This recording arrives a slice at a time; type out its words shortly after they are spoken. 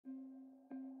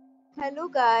Hello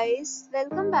guys,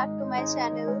 welcome back to my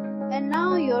channel, and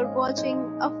now you're watching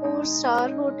a 4-star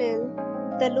hotel.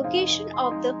 The location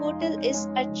of the hotel is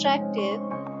attractive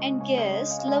and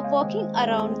guests love walking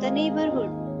around the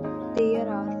neighborhood. There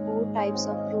are 4 types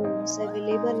of rooms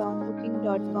available on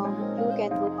booking.com. You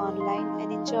can book online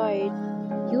and enjoy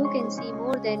it. You can see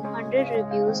more than 100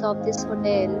 reviews of this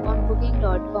hotel on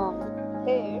booking.com.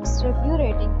 Its review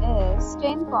rating is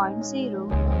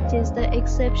 10.0, which is the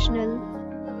exceptional.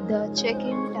 The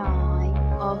check-in time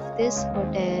of this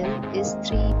hotel is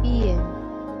 3 p.m.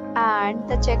 and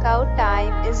the check-out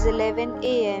time is 11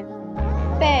 a.m.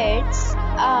 Pets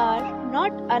are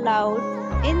not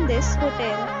allowed in this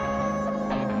hotel.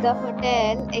 The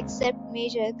hotel accepts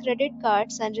major credit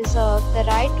cards and reserves the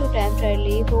right to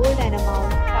temporarily hold an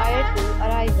amount prior to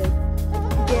arrival.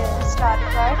 Guests are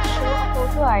required to show a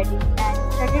photo ID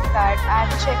and credit card at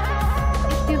check-in.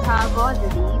 If you have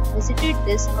already visited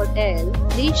this hotel,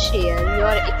 please share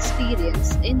your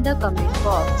experience in the comment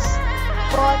box.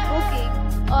 For booking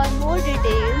or more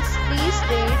details, please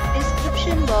read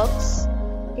description box.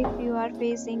 If you are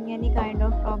facing any kind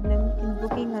of problem in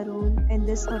booking a room in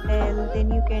this hotel,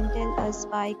 then you can tell us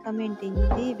by commenting.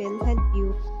 We will help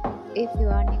you. If you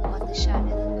are new on the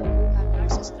channel or you have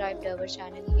not subscribed our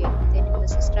channel yet, then you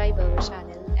must subscribe our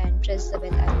channel and press the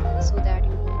bell icon so that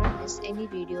you do not miss any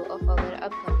video of our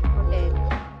upcoming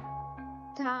hotel.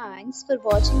 Thanks for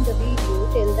watching the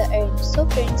video till the end. So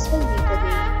friends, will meet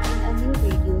again in a new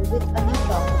video with a new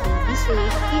property. Be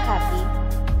safe, be happy.